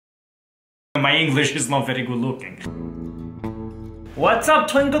My English is not very good looking. What's up,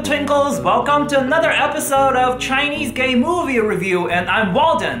 Twinkle Twinkles? Welcome to another episode of Chinese Gay Movie Review, and I'm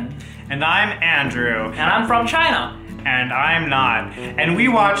Walden. And I'm Andrew. And I'm from China. And I'm not. And we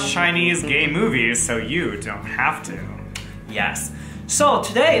watch Chinese gay movies, so you don't have to. Yes. So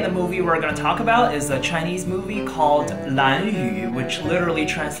today, the movie we're going to talk about is a Chinese movie called Lan Yu, which literally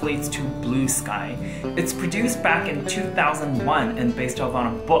translates to Blue Sky. It's produced back in 2001 and based off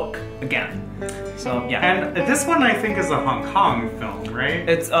on a book, again. So, yeah. And this one, I think, is a Hong Kong film, right?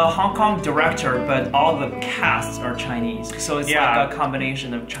 It's a Hong Kong director, but all the casts are Chinese. So it's like a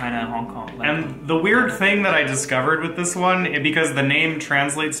combination of China and Hong Kong. And the weird thing that I discovered with this one, because the name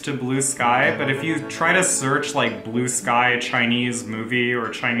translates to Blue Sky, but if you try to search like Blue Sky Chinese movie or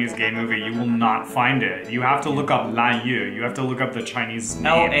Chinese gay movie, you will not find it. You have to look up Lan Yu. You have to look up the Chinese name.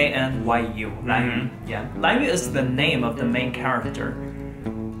 L-A-N-Y-U. Lan Yu. Yeah. Lan Yu is the name of the main character.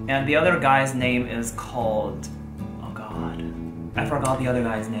 And the other guy's name is called... oh god. I forgot the other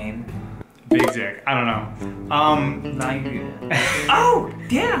guy's name. Big Dick. I don't know. Lan Yu. Oh!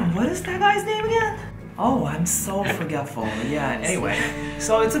 Damn! What is that guy's name again? Oh, I'm so forgetful. Yeah, anyway.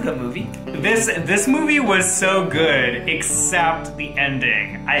 So it's a good movie. This movie was so good, except the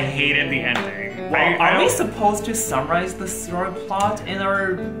ending. I hated the ending. Well, are we supposed to summarize the story plot in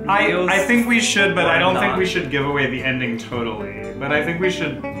our videos? I think we should, but I don't think we should give away the ending totally. But I think we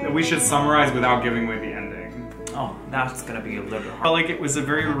should summarize without giving away the ending. Oh, that's gonna be a little hard. But like, it was a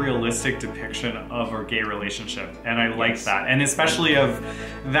very realistic depiction of our gay relationship, and I liked that. And especially of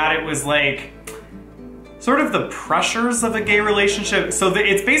that it was like, sort of the pressures of a gay relationship. So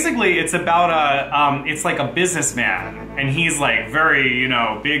it's basically, it's about it's like a businessman, and he's like very, you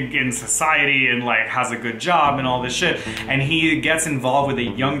know, big in society and like has a good job and all this shit. And he gets involved with a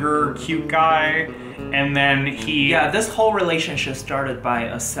younger, cute guy, and then he... Yeah, this whole relationship started by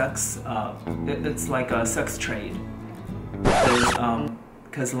a sex, it's like a sex trade.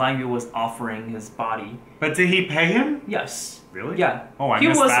 Because Lan Yu was offering his body. But did he pay him? Yes. Really? Yeah. Oh, I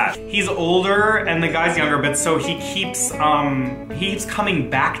missed that. He's older and the guy's younger, but so he keeps coming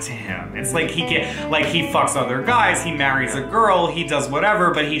back to him. It's like he fucks other guys, he marries a girl, he does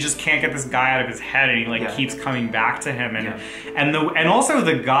whatever, but he just can't get this guy out of his head, and he like keeps coming back to him. And also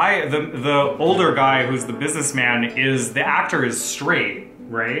the guy, the older guy who's the businessman, the actor is straight.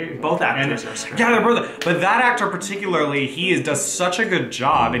 Right? Both actors are straight. Yeah, they're both. But that actor particularly, does such a good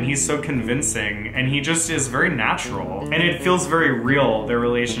job, and he's so convincing, and he just is very natural. And it feels very real, their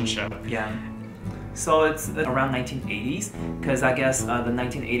relationship. Yeah. So it's around 1980s, because I guess the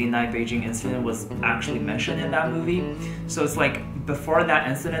 1989 Beijing incident was actually mentioned in that movie. So it's like, before that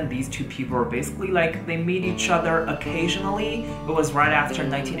incident, these two people were basically like, they meet each other occasionally. It was right after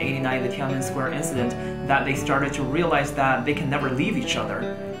 1989, the Tiananmen Square incident, that they started to realize that they can never leave each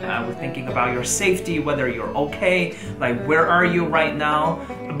other. We're thinking about your safety, whether you're okay, like where are you right now?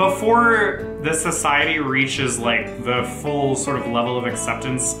 Before the society reaches like the full sort of level of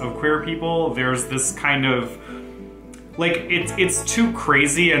acceptance of queer people, there's this kind of, like, it's too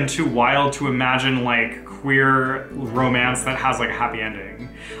crazy and too wild to imagine like queer romance that has like a happy ending.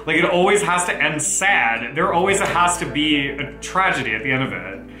 Like, it always has to end sad. There always has to be a tragedy at the end of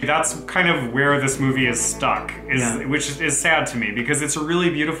it. That's kind of where this movie is stuck, which is sad to me, because it's a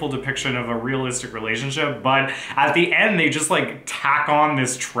really beautiful depiction of a realistic relationship, but at the end they just like tack on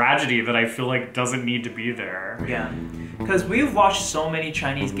this tragedy that I feel like doesn't need to be there. Yeah, because we've watched so many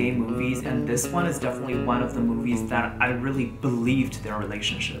Chinese gay movies, and this one is definitely one of the movies that I really believed their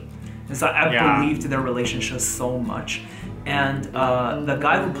relationship. So I believed their relationship so much. And the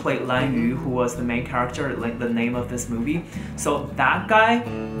guy who played Lan Yu, who was the main character, like the name of this movie, so that guy,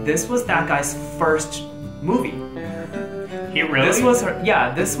 this was that guy's first movie. He really? This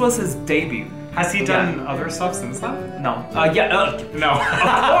was his debut. Has he done other stuff since then? No. No.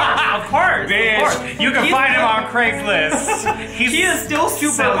 Of course. Bitch, you can find him on Craigslist. He is still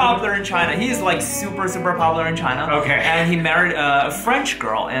super popular in China. He is like super popular in China. Okay. And he married a French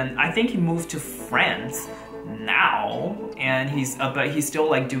girl, and I think he moved to France now, and but he's still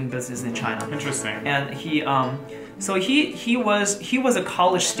like doing business in China. Interesting. And he was a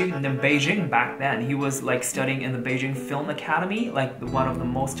college student in Beijing back then. He was like studying in the Beijing Film Academy, like one of the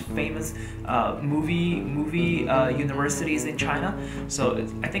most famous movie universities in China. So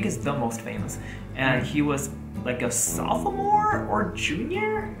I think it's the most famous. And he was like a sophomore or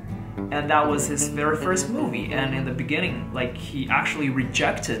junior, and that was his very first movie. And in the beginning, like, he actually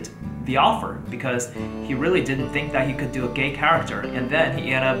rejected the offer because he really didn't think that he could do a gay character, and then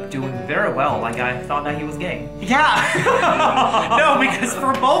he ended up doing very well. Like I thought that he was gay. Yeah. No, because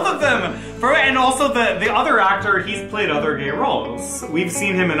for both of them, and also the other actor, he's played other gay roles. We've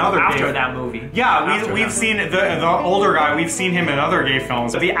seen him in other after that movie. Yeah, we've seen the older guy. We've seen him in other gay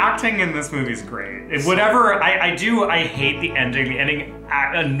films. The acting in this movie is great. Whatever I hate the ending. The ending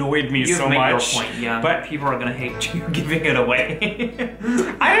annoyed me so much. Your point, yeah. But people are gonna hate you giving it away.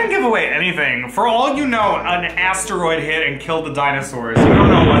 I didn't give away anything. For all you know, an asteroid hit and killed the dinosaurs. You don't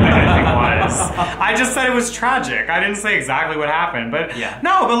know what the ending was. I just said it was tragic. I didn't say exactly what happened, but yeah.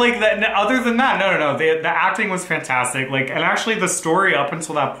 No, but like other than that, no. The acting was fantastic. Like, and actually the story up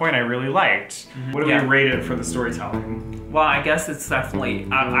until that point I really liked. Mm-hmm. What do we rate it for the storytelling? Well, I guess it's definitely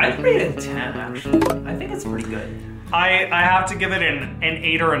I'd rate it 10 actually. I think it's pretty good. I have to give it an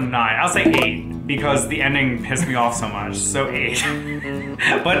 8 or a 9. I'll say 8 because the ending pissed me off so much. So 8.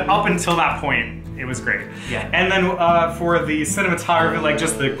 But up until that point, it was great. Yeah. And then for the cinematography, like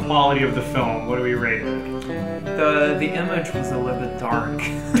just the quality of the film, what do we rate it? The image was a little bit dark.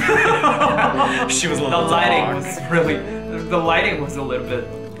 She was a little The lighting was a little bit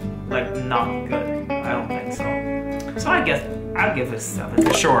like not good. I don't think so. So I guess I'd give it a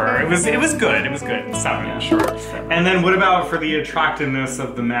 7. Sure, it was good. It was good. 7, yeah, sure. 7. And then what about for the attractiveness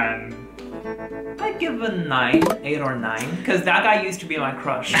of the men? I'd give a 9, 8 or 9, because that guy used to be my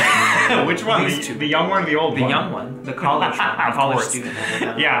crush. Which one? The young one or the old one? The young one, the college one, the college student.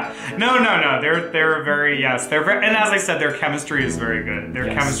 Yeah. No. They're very, and as I said, their chemistry is very good. Their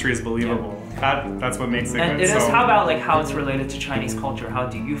chemistry is believable. Yeah. That's what makes it good. And how about like how it's related to Chinese culture? How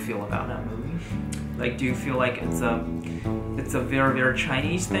do you feel about that movie? Like, do you feel like it's a very, very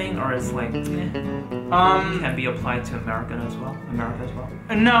Chinese thing, or it's like can be applied to America as well?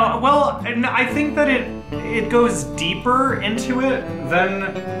 No, well, I think that it goes deeper into it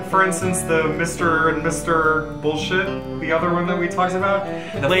than, for instance, the Mr. and Mr. Bullshit, the other one that we talked about.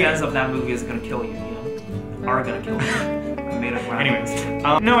 The fans of that movie is gonna kill you. Are gonna kill you. Anyways,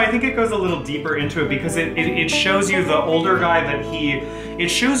 no, I think it goes a little deeper into it because it shows you the older guy that it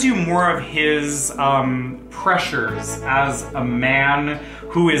shows you more of his pressures as a man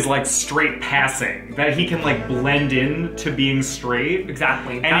who is like straight passing, that he can like blend in to being straight.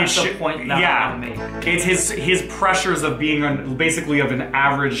 Exactly, and that's the point that I want to make. It's his pressures of being basically of an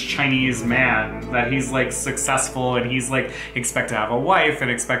average Chinese man, that he's like successful and he's like expected to have a wife and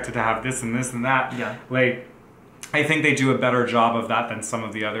expected to have this and this and that. Yeah. Like, I think they do a better job of that than some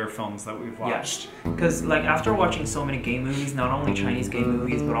of the other films that we've watched. Because like after watching so many gay movies, not only Chinese gay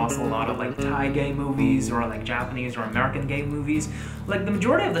movies, but also a lot of like Thai gay movies or like Japanese or American gay movies, like the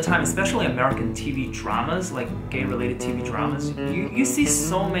majority of the time, especially American TV dramas, like gay-related TV dramas, you see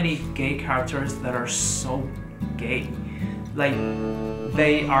so many gay characters that are so gay. Like,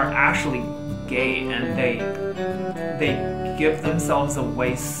 they are actually gay and they give themselves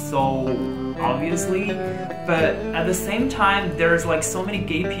away so obviously, but at the same time, there's like so many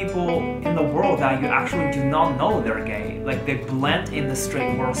gay people in the world that you actually do not know they're gay. Like, they blend in the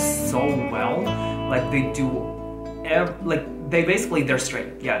straight world so well. Like, they do, they're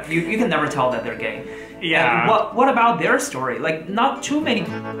straight. Yeah, you can never tell that they're gay. Yeah. And what about their story? Like, not too many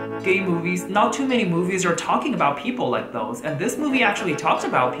movies are talking about people like those, and this movie actually talks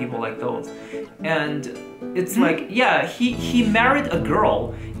about people like those. And it's like, yeah, he married a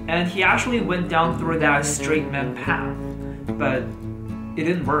girl, and he actually went down through that straight man path, but it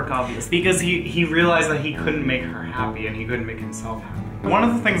didn't work, obviously. Because he realized that he couldn't make her happy, and he couldn't make himself happy. One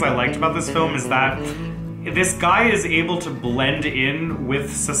of the things I liked about this film is that this guy is able to blend in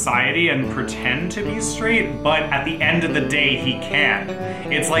with society and pretend to be straight, but at the end of the day, he can't.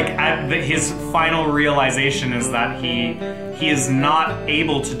 It's like his final realization is that he is not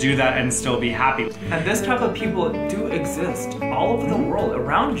able to do that and still be happy. And this type of people do exist all over the world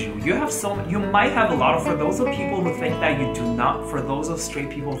around you. You might have a lot of, for those of people who think that you do not, for those of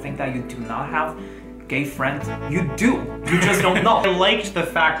straight people who think that you do not have gay friends, you do. You just don't know. I liked the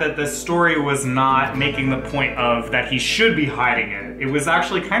fact that the story was not making the point of that he should be hiding it. It was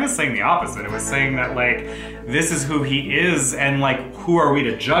actually kind of saying the opposite. It was saying that, like, this is who he is, and like, who are we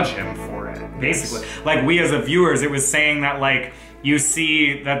to judge him for it, basically. Yes. Like, we as viewers, it was saying that, like, you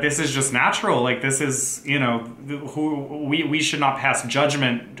see that this is just natural. Like, this is, you know, who we should not pass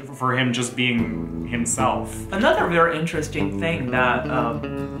judgment for him just being himself. Another very interesting thing that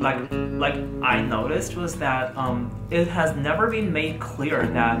like I noticed was that it has never been made clear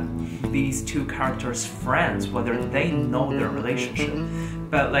that these two characters' friends, whether they know their relationship.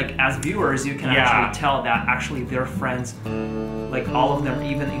 But like, as viewers, you can actually tell that actually they're friends like all of them,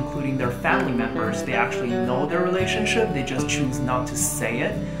 even including their family members, they actually know their relationship. They just choose not to say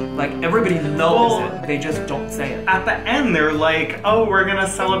it. Like everybody knows it, they just don't say it. At the end, they're like, "Oh, we're gonna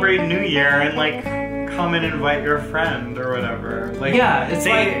celebrate New Year and like come and invite your friend or whatever." Like, yeah,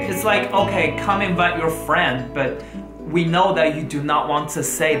 it's like okay, come invite your friend, but we know that you do not want to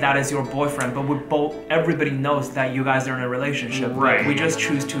say that is your boyfriend, but everybody knows that you guys are in a relationship. Right. We just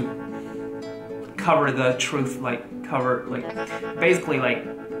choose to cover the truth, basically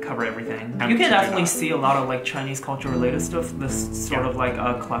cover everything. You can definitely see a lot of like Chinese culture related stuff, this sort of like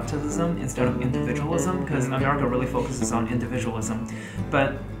collectivism instead of individualism, because America really focuses on individualism,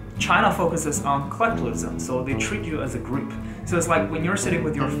 but China focuses on collectivism, so they treat you as a group. So it's like when you're sitting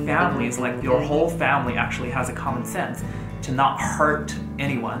with your family, it's like your whole family actually has a common sense to not hurt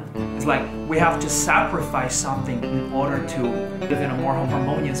anyone. It's like we have to sacrifice something in order to live in a more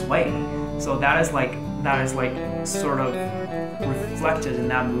harmonious way. So that is like sort of reflected in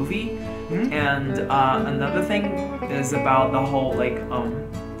that movie. And another thing is about the whole like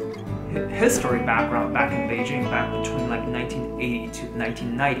history background back in Beijing back between like 1980 to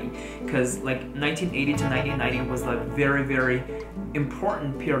 1990, because like 1980 to 1990 was like very, very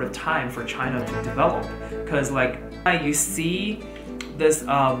important period of time for China to develop, because like you see this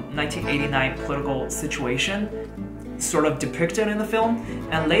 1989 political situation sort of depicted in the film,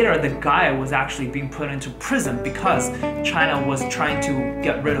 and later the guy was actually being put into prison because China was trying to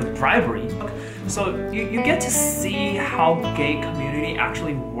get rid of bribery. So you get to see how gay community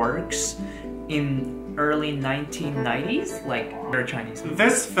actually works in early 1990s, like very Chinese.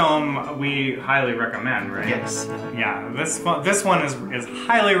 This film we highly recommend, right? Yes. Yeah, this one is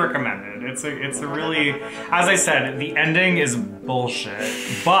highly recommended. It's a really, as I said, the ending is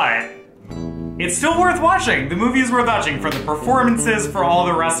bullshit, but it's still worth watching. The movie is worth watching for the performances, for all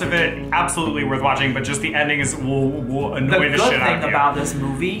the rest of it. Absolutely worth watching, but just the ending will annoy the shit out of you. The good thing about this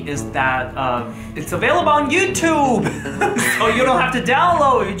movie is that it's available on YouTube, so you don't have to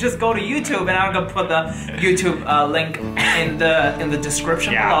download. You just go to YouTube, and I'm gonna put the YouTube link in the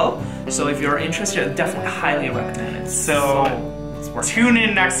description below. So if you're interested, definitely highly recommend it. So tune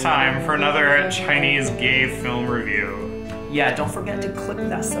in next time for another Chinese gay film review. Yeah, don't forget to click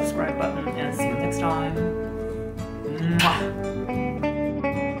that subscribe button, and see you next time.